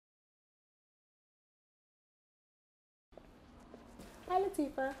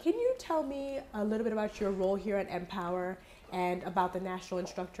Latifah. Can you tell me a little bit about your role here at NPower and about the National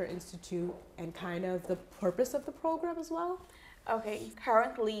Instructor Institute and kind of the purpose of the program as well? Okay,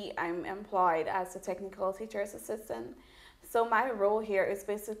 currently I'm employed as a technical teacher's assistant. So my role here is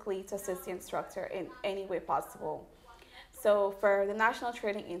basically to assist the instructor in any way possible. So for the National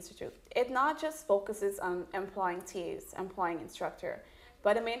Training Institute, it not just focuses on employing TAs, employing instructor,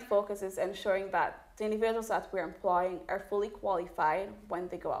 but the main focus is ensuring that the individuals that we're employing are fully qualified when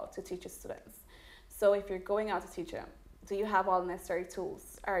they go out to teach the students. So if you're going out to teach them, do you have all the necessary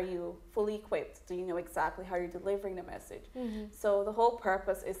tools? Are you fully equipped? Do you know exactly how you're delivering the message? So the whole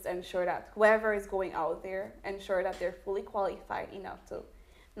purpose is to ensure that whoever is going out there, ensure that they're fully qualified enough to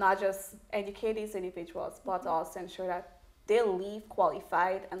not just educate these individuals, but also ensure that they leave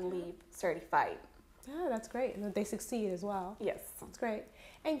qualified and leave certified. Yeah, that's great. And that they succeed as well. Yes. That's great.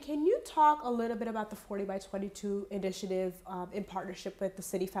 And can you talk a little bit about the 40 by 22 initiative in partnership with the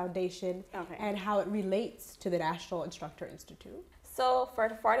Citi Foundation and how it relates to the National Instructor Institute? So for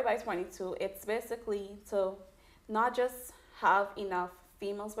the 40 by 22, it's basically to not just have enough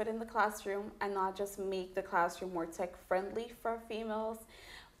females within the classroom and not just make the classroom more tech friendly for females,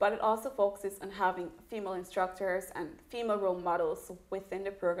 but it also focuses on having female instructors and female role models within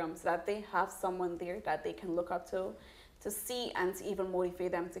the program so that they have someone there that they can look up to see and to even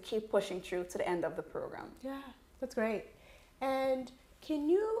motivate them to keep pushing through to the end of the program. Yeah, that's great. And can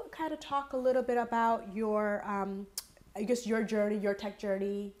you kind of talk a little bit about your, I guess your journey, your tech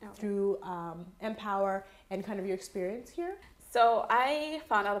journey through NPower and kind of your experience here? So I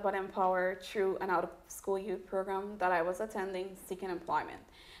found out about NPower through an out-of-school youth program that I was attending seeking employment.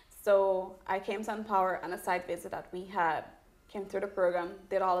 So I came to NPower on a site visit that we had, came through the program,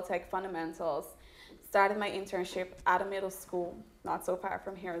 did all the tech fundamentals, started my internship at a middle school, not so far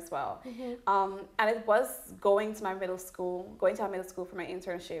from here as well. And it was going to a middle school for my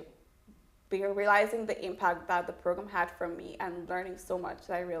internship, realizing the impact that the program had for me and learning so much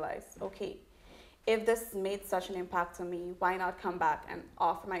that I realized, okay, if this made such an impact on me, why not come back and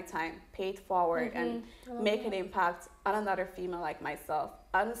offer my time, pay it forward, and make an impact on another female like myself,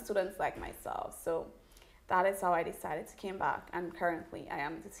 on students like myself. So that is how I decided to come back, and currently I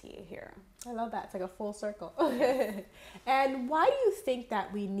am the TA here. I love that. It's like a full circle. And why do you think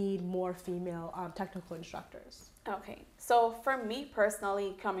that we need more female technical instructors? Okay, so for me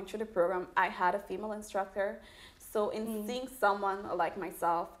personally, coming through the program, I had a female instructor. So in seeing someone like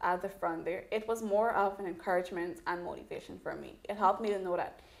myself at the front there, it was more of an encouragement and motivation for me. It helped me to know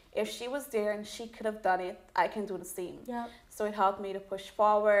that if she was there and she could have done it, I can do the same. Yeah. So it helped me to push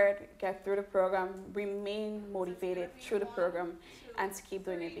forward, get through the program, remain motivated through the program, and to keep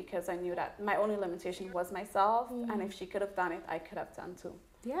doing it because I knew that my only limitation was myself, and if she could have done it, I could have done too.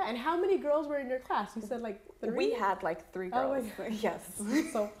 Yeah, and how many girls were in your class? You said like 3? We had like 3 girls. Oh my God. Yes.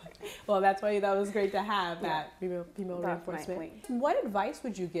 So, well, that's why that was great to have that female reinforcement. Definitely. What advice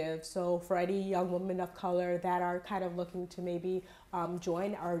would you give for any young women of color that are kind of looking to maybe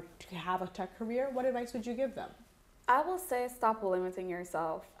join or to have a tech career? What advice would you give them? I will say stop limiting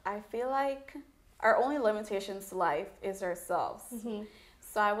yourself. I feel like our only limitations to life is ourselves.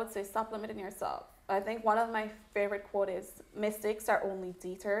 So I would say stop limiting yourself. I think one of my favorite quotes is, mistakes are only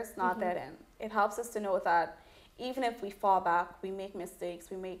detours, not dead end. It helps us to know that even if we fall back, we make mistakes,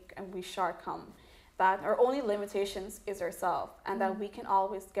 we shortcome, that our only limitations is ourselves, and that we can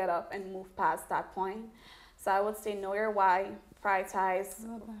always get up and move past that point. So I would say know your why, prioritize,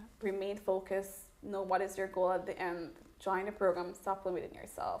 remain focused, know what is your goal at the end, join the program, stop limiting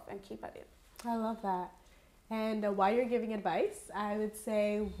yourself, and keep at it. I love that. And while you're giving advice, I would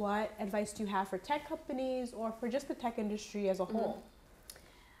say, what advice do you have for tech companies or for just the tech industry as a whole?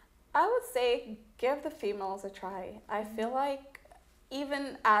 I would say give the females a try. I feel like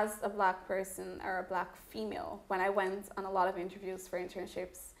even as a Black person or a Black female, when I went on a lot of interviews for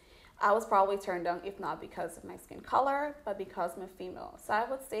internships, I was probably turned down, if not because of my skin color, but because I'm a female. So I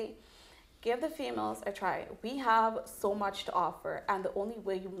would say give the females a try. We have so much to offer, and the only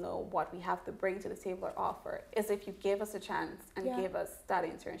way you know what we have to bring to the table or offer is if you give us a chance and give us that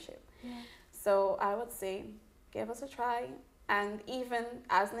internship. So I would say give us a try, and even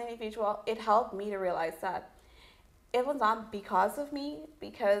as an individual, it helped me to realize that it was not because of me,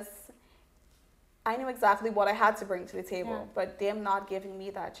 because I knew exactly what I had to bring to the table, but them not giving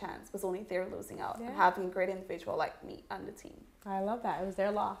me that chance was only they're losing out and having a great individual like me on the team. I love that. It was their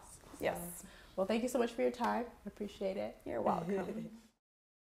loss. Yes. Well, thank you so much for your time. I appreciate it. You're welcome.